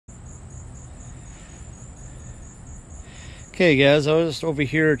Okay guys, I was just over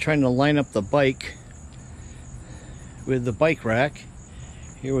here trying to line up the bike with the bike rack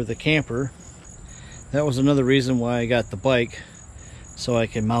here with the camper. That was another reason why I got the bike, so I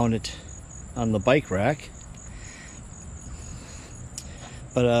can mount it on the bike rack.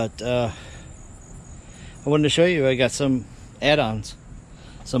 But I wanted to show you I got some add-ons,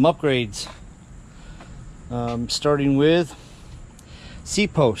 some upgrades, starting with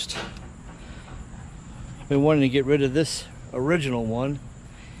seat post. I've been wanting to get rid of this original one.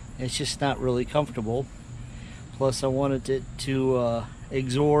 It's just not really comfortable. Plus I wanted it to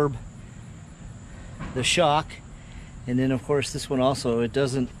absorb the shock, and then of course this one also, it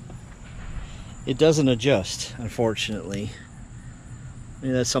doesn't adjust, unfortunately.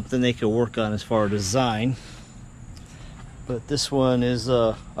 Maybe that's something they could work on as far as design. But this one is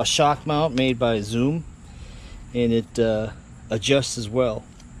a shock mount made by Zoom, and it adjusts as well.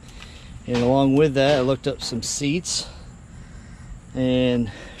 And along with that, I looked up some seats, and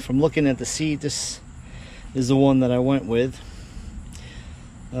from looking at the seat, this is the one that I went with.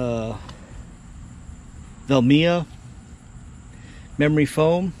 Velowave memory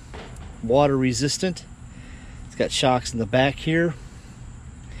foam, water resistant. It's got shocks in the back here.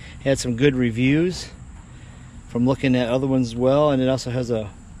 Had some good reviews from looking at other ones as well, and it also has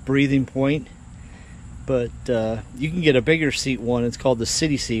a breathing point. But you can get a bigger seat one. It's called the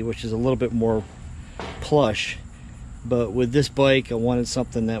City Seat, which is a little bit more plush. But with this bike, I wanted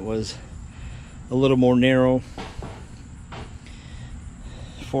something that was a little more narrow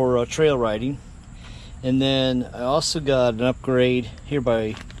for trail riding. And then I also got an upgrade here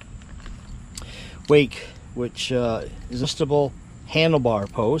by Wake, which is adjustable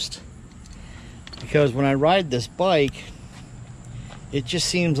handlebar post. Because when I ride this bike, it just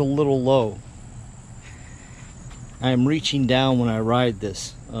seems a little low. I'm reaching down when I ride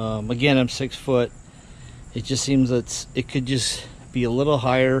this. Again, I'm 6 foot. It just seems that it could just be a little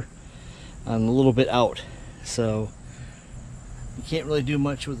higher and a little bit out. So you can't really do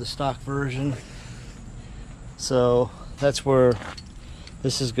much with the stock version. So that's where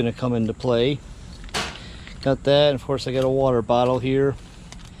this is going to come into play. Got that, and of course I got a water bottle here.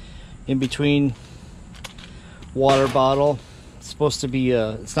 In between water bottle, it's supposed to be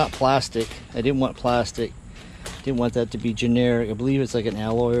it's not plastic. I didn't want plastic. Didn't want that to be generic. I believe it's like an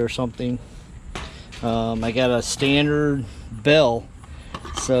alloy or something. I got a standard bell,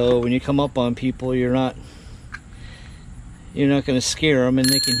 so when you come up on people, you're not going to scare them, and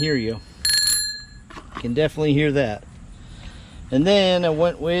they can hear you. You can definitely hear that. And then I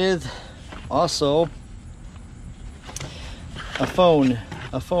went with also a phone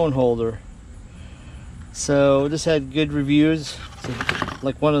holder. So this had good reviews. It's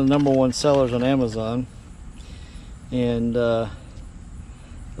like one of the #1 sellers on Amazon. And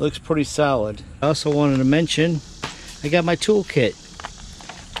it looks pretty solid. I also wanted to mention I got my toolkit.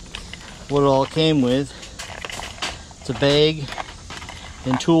 What it all came with. It's a bag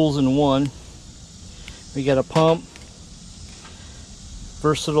and tools in one. We got a pump,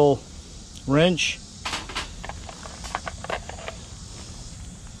 versatile wrench.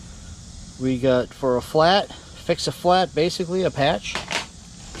 We got for a flat, fix a flat, basically a patch.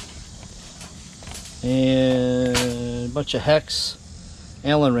 And a bunch of hex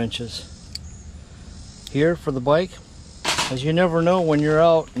Allen wrenches here for the bike, as you never know when you're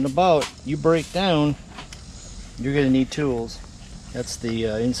out and about, you break down, you're going to need tools. That's the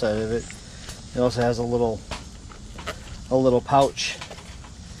inside of it. It also has a little pouch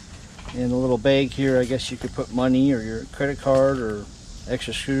and a little bag here. I guess you could put money or your credit card or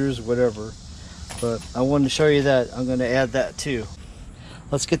extra screws, whatever. But I wanted to show you that. I'm going to add that too.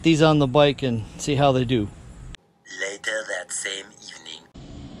 Let's get these on the bike and see how they do. Later that same evening.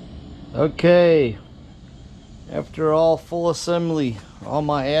 Okay, after all full assembly, all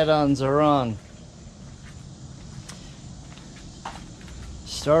my add-ons are on.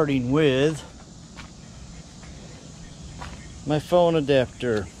 Starting with my phone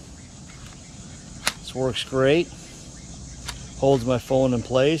adapter. This works great. Holds my phone in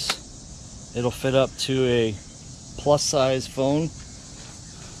place. It'll fit up to a plus size phone.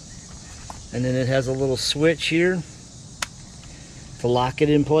 And then it has a little switch here to lock it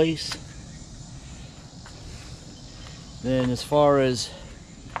in place. Then as far as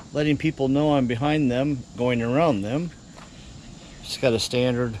letting people know I'm behind them, going around them, just got a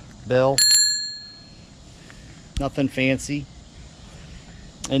standard bell. Nothing fancy.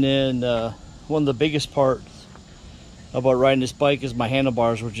 And then one of the biggest parts about riding this bike is my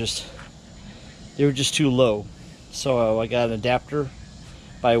handlebars were just too low. So I got an adapter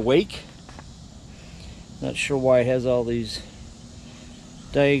by Wake. Not sure why it has all these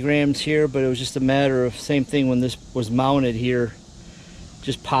diagrams here, but it was just a matter of same thing when this was mounted here,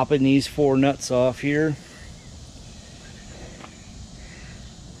 just popping these 4 nuts off here,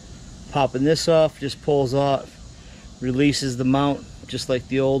 popping this off, just pulls off, releases the mount just like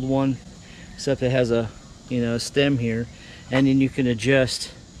the old one, except it has a stem here, and then you can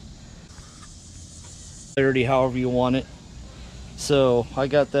adjust clarity however you want it. So I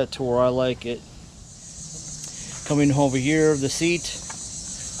got that to where I like it. Coming over here, the seat,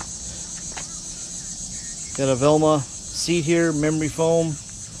 got a Velma seat here, memory foam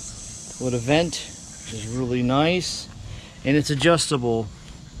with a vent, which is really nice, and it's adjustable.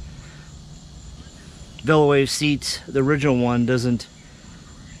 Velowave seats, the original one doesn't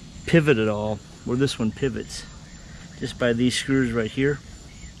pivot at all, where this one pivots just by these screws right here.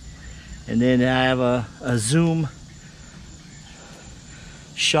 And then I have a Zoom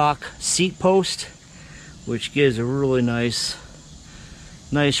shock seat post, which gives a really nice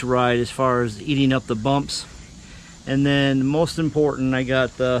ride as far as eating up the bumps. And then most important, I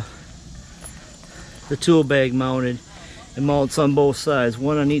got the tool bag mounted. It mounts on both sides,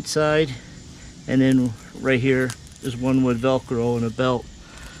 one on each side, and then right here there's one with Velcro and a belt.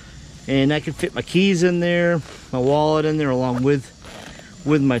 And I can fit my keys in there, my wallet in there, along with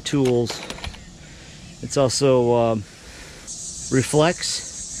my tools. It's also reflects,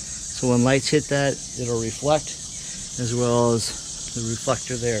 so when lights hit that, it'll reflect, as well as the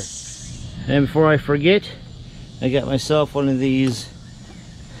reflector there. And before I forget, I got myself one of these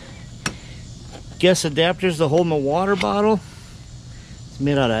guess adapters to hold my water bottle. It's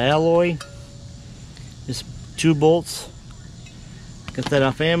made out of alloy. Just 2 bolts. Got that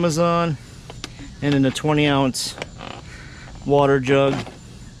off Amazon. And then a 20-ounce water jug,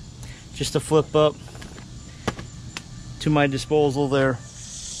 just to flip up to my disposal there.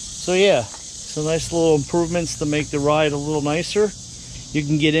 So yeah, some nice little improvements to make the ride a little nicer. You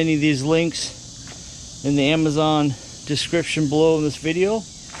can get any of these links in the Amazon description below in this video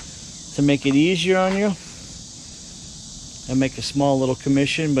to make it easier on you. I make a small little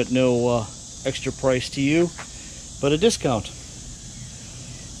commission, but no extra price to you, but a discount.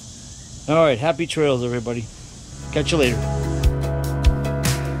 All right, happy trails everybody. Catch you later.